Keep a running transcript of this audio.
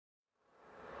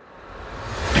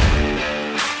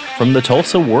From the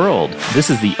Tulsa world,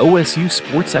 this is the OSU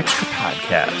Sports Extra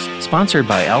podcast, sponsored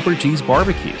by Albert G's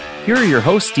Barbecue. Here are your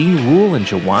hosts, Dean Rule and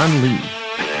Jawan Lee.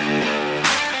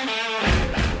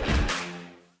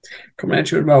 Coming at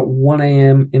you at about 1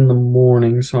 a.m. in the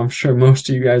morning, so I'm sure most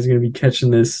of you guys are going to be catching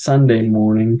this Sunday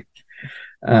morning.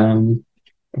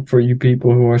 For you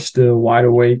people who are still wide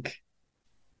awake,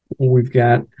 we've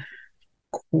got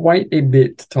quite a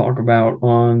bit to talk about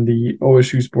on the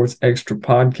OSU Sports Extra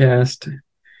podcast.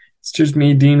 It's just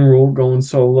me, Dean Rule, going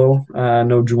solo.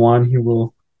 No Juwan. He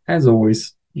will, as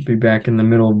always, be back in the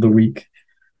middle of the week.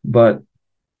 But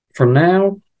for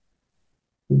now,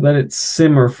 let it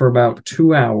simmer for about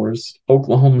 2 hours.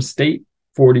 Oklahoma State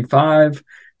 45,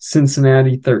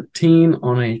 Cincinnati 13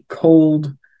 on a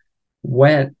cold,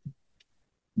 wet,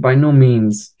 by no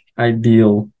means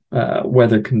ideal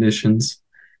weather conditions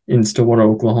in Stillwater,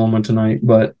 Oklahoma tonight.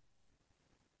 But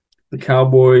the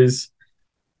Cowboys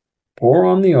pour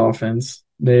on the offense.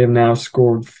 They have now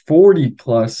scored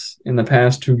 40+ in the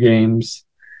past two games.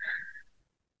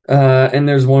 And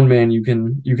there's one man you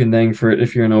can thank for it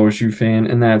if you're an OSU fan,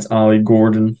 and that's Ollie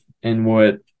Gordon and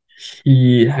what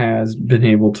he has been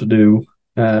able to do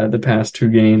the past two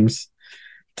games.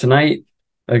 Tonight,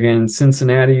 against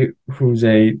Cincinnati, who's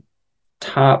a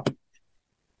top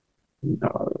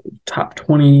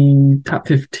 20, top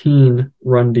 15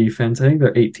 run defense. I think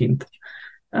they're 18th.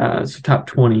 So top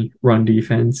 20 run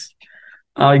defense.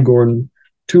 Ollie Gordon,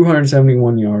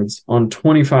 271 yards on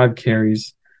 25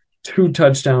 carries, 2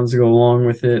 touchdowns to go along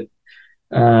with it.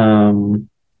 I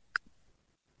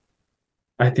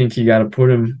think you got to put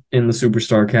him in the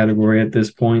superstar category at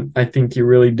this point. I think you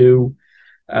really do.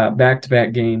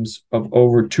 Back-to-back games of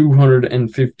over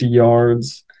 250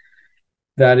 yards.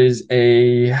 That is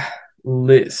a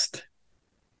list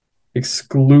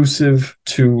exclusive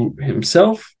to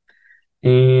himself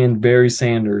and Barry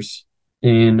Sanders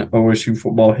in OSU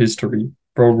football history,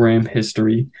 program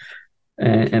history.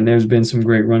 And there's been some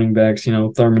great running backs,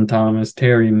 Thurman Thomas,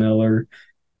 Terry Miller,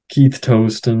 Keith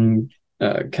Toston,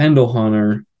 Kendall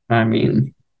Hunter. I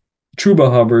mean,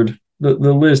 Chuba Hubbard. The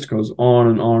list goes on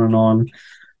and on and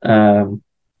on.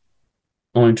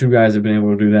 Only 2 guys have been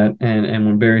able to do that. And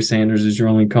when Barry Sanders is your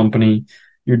only company,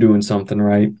 you're doing something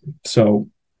right. So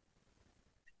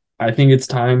I think it's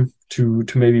time to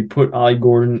maybe put Ollie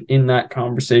Gordon in that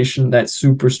conversation, that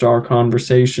superstar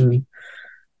conversation.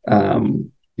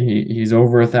 He's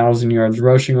over 1,000 yards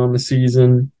rushing on the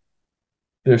season.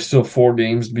 There's still 4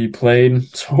 games to be played,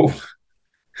 so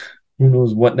who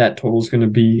knows what that total is going to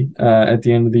be at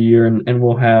the end of the year, and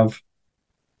we'll have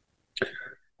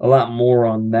a lot more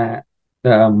on that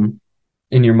in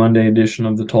your Monday edition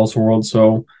of the Tulsa World.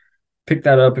 So pick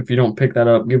that up. If you don't pick that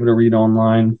up, give it a read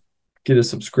online. Get a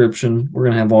subscription. We're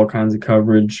going to have all kinds of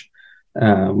coverage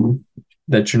that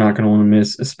you're not going to want to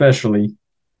miss, especially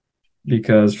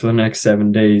because for the next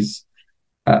 7 days,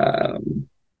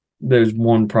 there's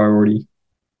one priority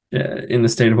in the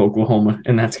state of Oklahoma,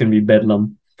 and that's going to be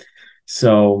Bedlam.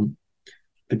 So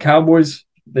the Cowboys,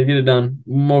 they get it done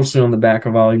mostly on the back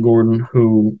of Ollie Gordon,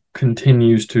 who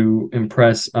continues to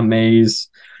impress, amaze.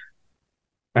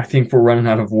 I think we're running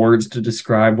out of words to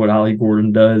describe what Ollie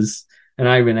Gordon does. And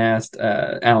I even asked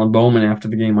Alan Bowman after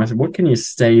the game, I said, what can you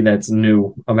say that's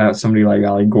new about somebody like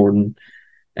Ollie Gordon?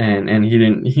 And he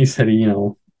didn't. He said,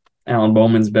 Alan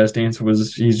Bowman's best answer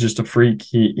was he's just a freak.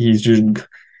 He's just,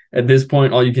 at this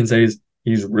point, all you can say is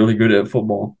he's really good at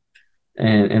football.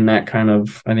 And that kind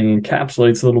of, I think,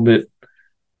 encapsulates a little bit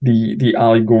the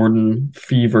Ollie Gordon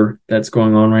fever that's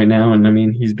going on right now. And I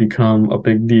mean, he's become a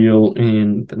big deal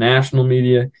in the national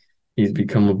media. He's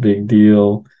become a big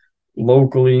deal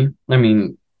locally. I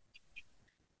mean,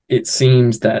 it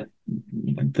seems that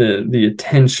the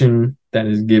attention that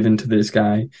is given to this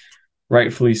guy,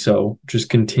 rightfully so, just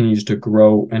continues to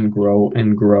grow and grow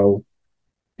and grow.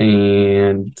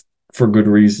 And for good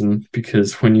reason,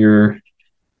 because when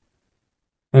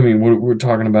we're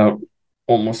talking about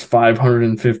almost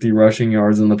 550 rushing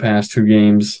yards in the past 2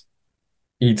 games,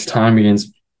 each time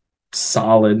against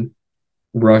solid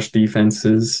rush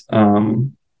defenses.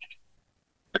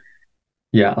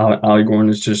 Ollie Gordon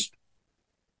has just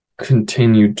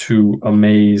continued to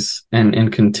amaze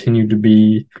and continue to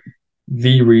be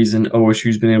the reason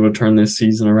OSU's been able to turn this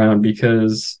season around,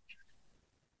 because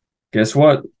guess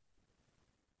what?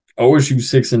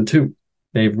 OSU's 6-2.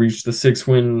 They've reached the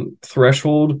 6-win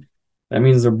threshold. That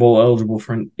means they're bowl eligible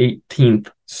for an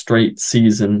 18th straight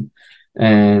season.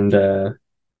 And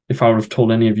if I would have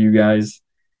told any of you guys,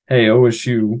 hey,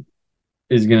 OSU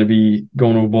is going to be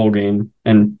going to a bowl game,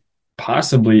 and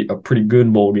possibly a pretty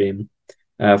good bowl game,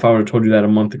 if I would have told you that a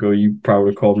month ago, you probably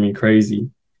would have called me crazy.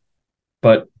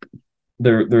 But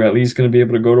they're at least going to be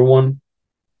able to go to one,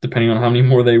 depending on how many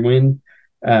more they win.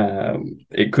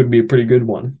 It could be a pretty good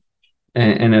one,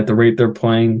 and at the rate they're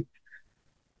playing,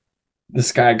 the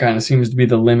sky kind of seems to be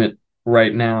the limit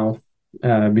right now,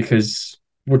 because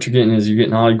what you're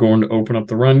getting Ollie Gordon to open up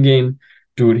the run game,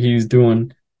 do what he's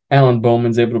doing. Alan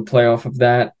Bowman's able to play off of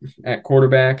that at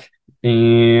quarterback,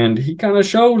 and he kind of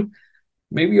showed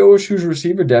maybe OSU's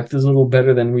receiver depth is a little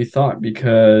better than we thought,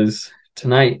 because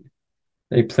tonight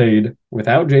they played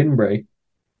without Jaden Bray,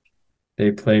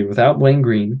 they played without Blaine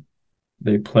Green,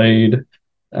 they played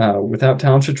without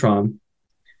Talon Chatron,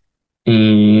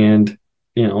 and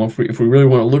if we really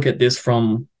want to look at this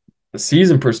from a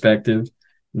season perspective,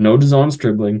 no DeZon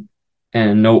Stribling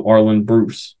and no Arlen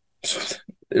Bruce. So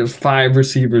there's 5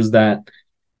 receivers that,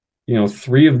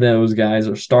 3 of those guys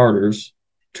are starters.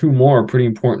 2 more are pretty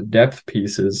important depth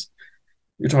pieces.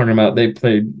 You're talking about they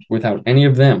played without any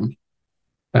of them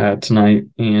tonight,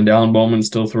 and Alan Bowman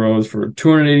still throws for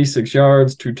 286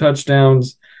 yards, 2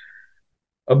 touchdowns.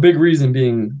 A big reason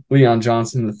being Leon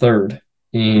Johnson III.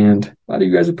 And a lot of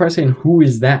you guys are probably saying, who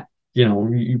is that?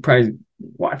 You probably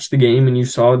watched the game and you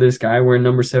saw this guy wearing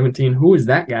number 17. Who is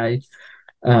that guy?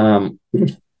 I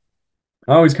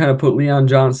always kind of put Leon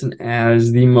Johnson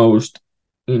as the most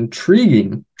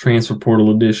intriguing transfer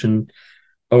portal addition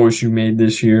OSU made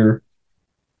this year.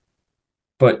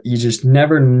 But you just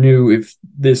never knew if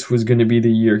this was going to be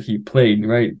the year he played,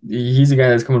 right? He's a guy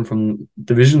that's coming from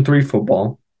Division III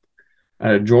football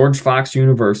at George Fox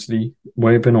University,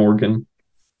 way up in Oregon.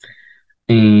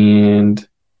 And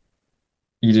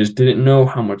you just didn't know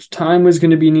how much time was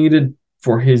going to be needed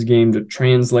for his game to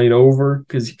translate over,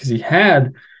 because he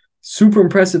had super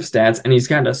impressive stats and he's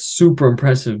got a super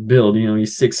impressive build.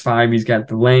 He's 6'5", he's got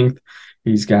the length,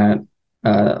 he's got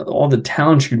all the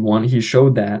talent you'd want. He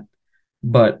showed that.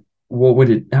 But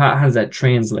how does that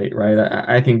translate, right?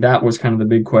 I think that was kind of the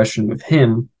big question with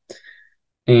him.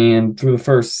 And through the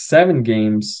first 7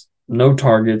 games, no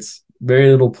targets,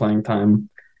 very little playing time.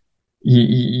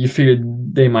 You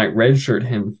figured they might redshirt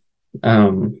him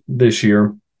this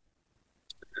year.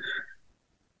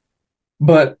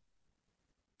 But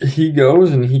he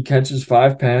goes and he catches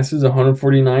 5 passes,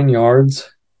 149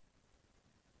 yards,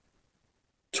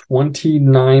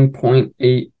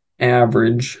 29.8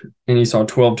 average, and he saw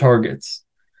 12 targets.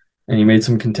 And he made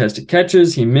some contested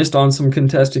catches. He missed on some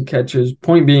contested catches.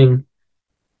 Point being,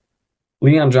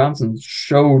 Leon Johnson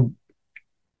showed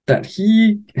that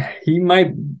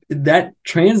that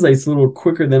translates a little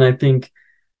quicker than I think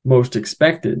most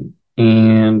expected.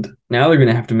 And now they're going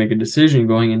to have to make a decision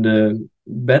going into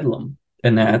Bedlam.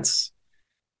 And that's,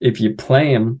 if you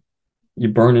play him, you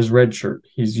burn his red shirt.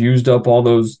 He's used up all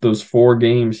those 4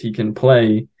 games he can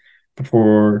play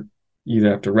before you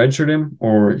either have to redshirt him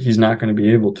or he's not going to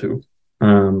be able to.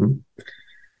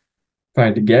 If I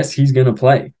had to guess, he's going to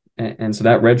play. And so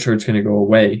that red shirt's going to go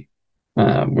away,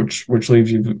 which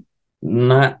leaves you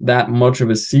not that much of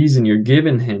a season you're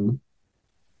giving him.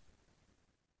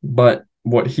 But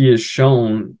what he has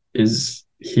shown is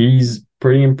he's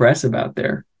pretty impressive out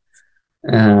there.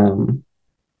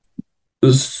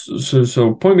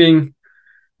 So point being,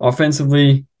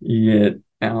 offensively, you get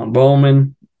Alan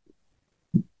Bowman,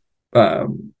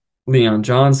 Leon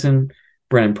Johnson,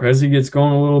 Brennan Presley gets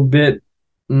going a little bit.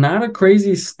 Not a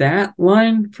crazy stat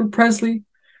line for Presley,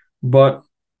 but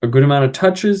a good amount of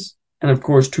touches, and of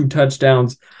course 2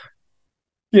 touchdowns.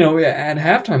 At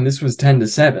halftime, this was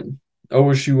 10-7.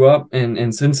 OSU up,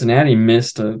 and Cincinnati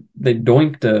missed they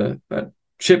doinked a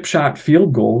chip shot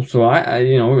field goal. So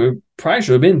it probably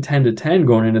should have been 10-10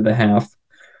 going into the half.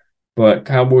 But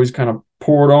Cowboys kind of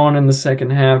poured on in the second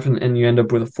half, and you end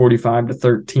up with a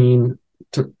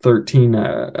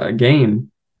 45-13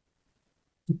 game.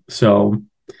 So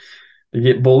they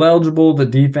get bowl eligible. The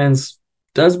defense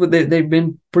does what they've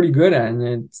been pretty good at,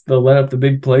 and they'll let up the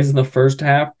big plays in the first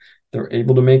half. They're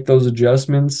able to make those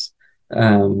adjustments.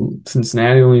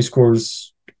 Cincinnati only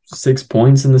scores 6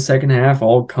 points in the second half,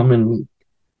 all coming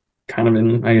kind of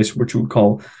in, I guess, what you would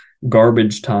call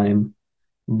garbage time.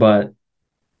 But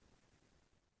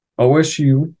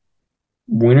OSU,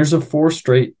 winners of 4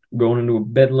 straight, going into a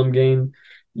Bedlam game.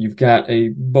 You've got a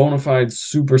bona fide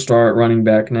superstar at running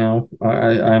back now.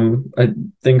 I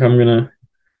think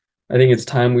it's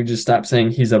time we just stop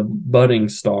saying he's a budding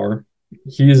star.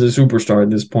 He is a superstar at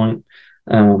this point.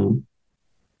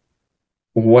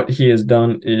 What he has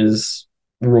done is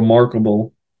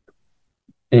remarkable,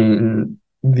 and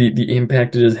the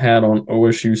impact it has had on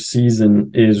OSU's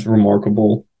season is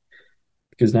remarkable,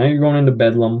 because now you're going into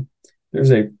Bedlam.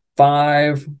 There's a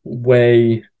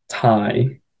 5-way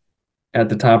tie at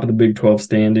the top of the Big 12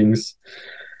 standings.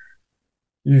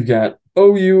 You've got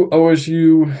OU,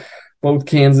 OSU, both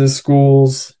Kansas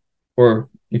schools, or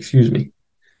excuse me,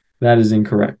 that is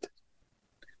incorrect.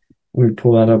 Let me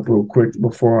pull that up real quick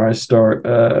before I start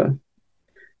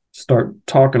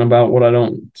talking about what I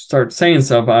don't start saying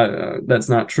stuff that's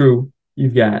not true.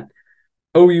 You've got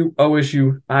OU,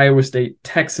 OSU, Iowa State,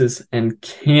 Texas, and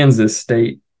Kansas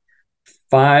State.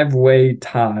 Five-way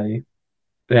tie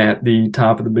at the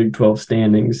top of the Big 12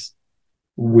 standings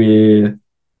with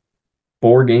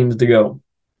 4 games to go.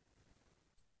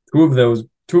 Two of those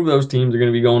teams are going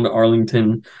to be going to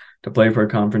Arlington to play for a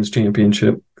conference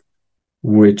championship,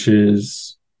 which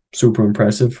is super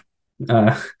impressive.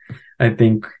 I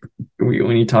think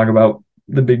when you talk about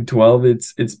the Big 12,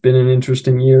 it's been an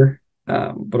interesting year,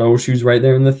 but OSU's right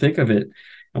there in the thick of it.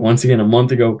 And once again, a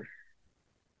month ago,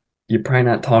 you're probably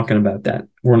not talking about that.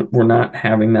 We're not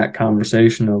having that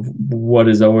conversation of what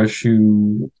is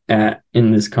OSU at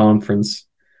in this conference.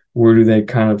 Where do they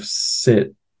kind of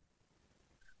sit?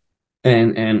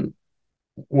 And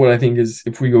what I think is,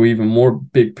 if we go even more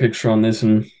big picture on this,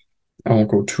 and I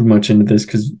won't go too much into this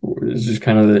because it's just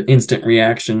kind of the instant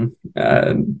reaction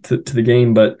to the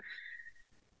game, but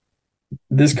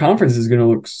this conference is going to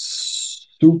look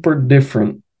super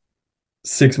different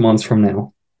 6 months from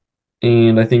now.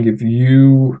 And I think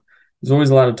there's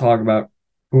always a lot of talk about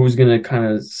who's going to kind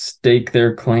of stake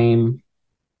their claim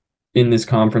in this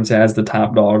conference as the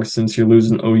top dog, since you're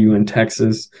losing OU and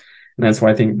Texas. And that's why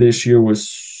I think this year was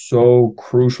so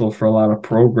crucial for a lot of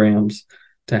programs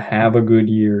to have a good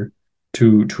year,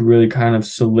 to really kind of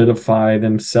solidify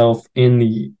themselves in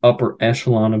the upper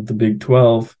echelon of the Big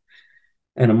 12.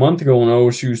 And a month ago when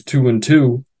OSU's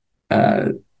 2-2,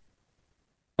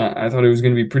 I thought it was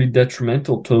going to be pretty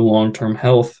detrimental to the long-term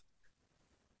health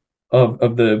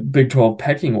of the Big 12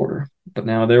 pecking order. But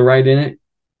now they're right in it.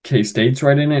 K-State's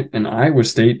right in it. And Iowa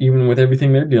State, even with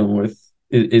everything they're dealing with,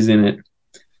 is in it.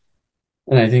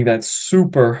 And I think that's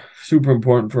super, super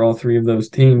important for all three of those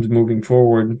teams moving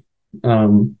forward.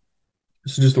 So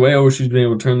just the way OSU's been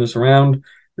able to turn this around,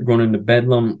 they're going into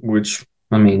Bedlam, which,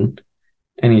 I mean,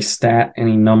 any stat,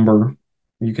 any number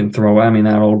you can throw, I mean,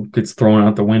 that all gets thrown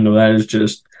out the window. That is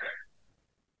just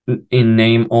in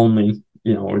name only.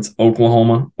 You know, it's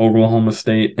Oklahoma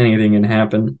State, anything can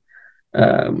happen.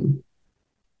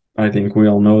 I think we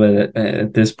all know that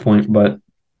at this point, but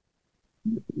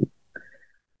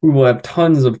we will have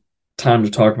tons of time to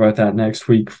talk about that next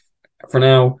week. For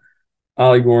now,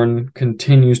 Ollie Gordon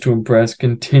continues to impress,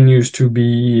 continues to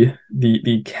be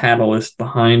the catalyst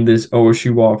behind this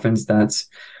OSU offense that's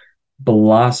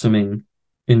blossoming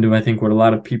into, I think, what a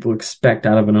lot of people expect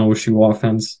out of an OSU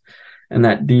offense. And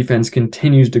that defense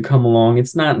continues to come along.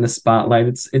 It's not in the spotlight.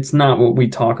 It's not what we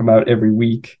talk about every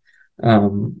week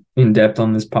in depth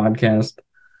on this podcast.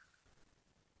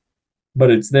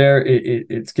 But it's there.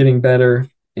 It's getting better.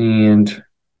 And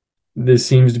this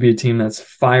seems to be a team that's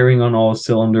firing on all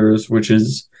cylinders, which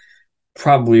is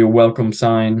probably a welcome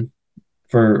sign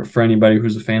for anybody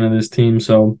who's a fan of this team.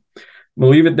 So we'll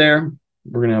leave it there.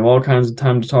 We're going to have all kinds of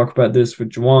time to talk about this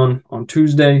with Juwan on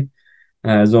Tuesday.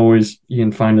 As always, you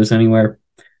can find us anywhere.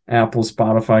 Apple,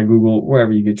 Spotify, Google,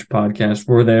 wherever you get your podcast,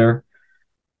 we're there.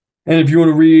 And if you want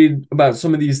to read about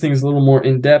some of these things a little more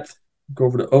in depth, go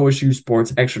over to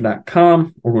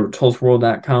osusportsextra.com or go to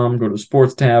tulsaworld.com, go to the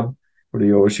sports tab, go to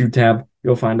the OSU tab.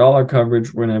 You'll find all our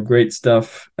coverage. We're going to have great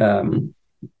stuff.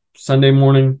 Sunday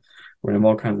morning, we're going to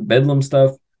have all kinds of Bedlam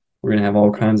stuff. We're going to have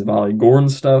all kinds of Ollie Gordon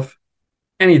stuff.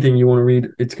 Anything you want to read,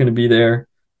 it's going to be there.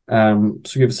 So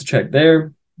give us a check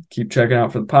there. Keep checking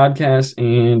out for the podcast,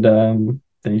 and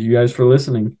thank you guys for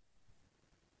listening.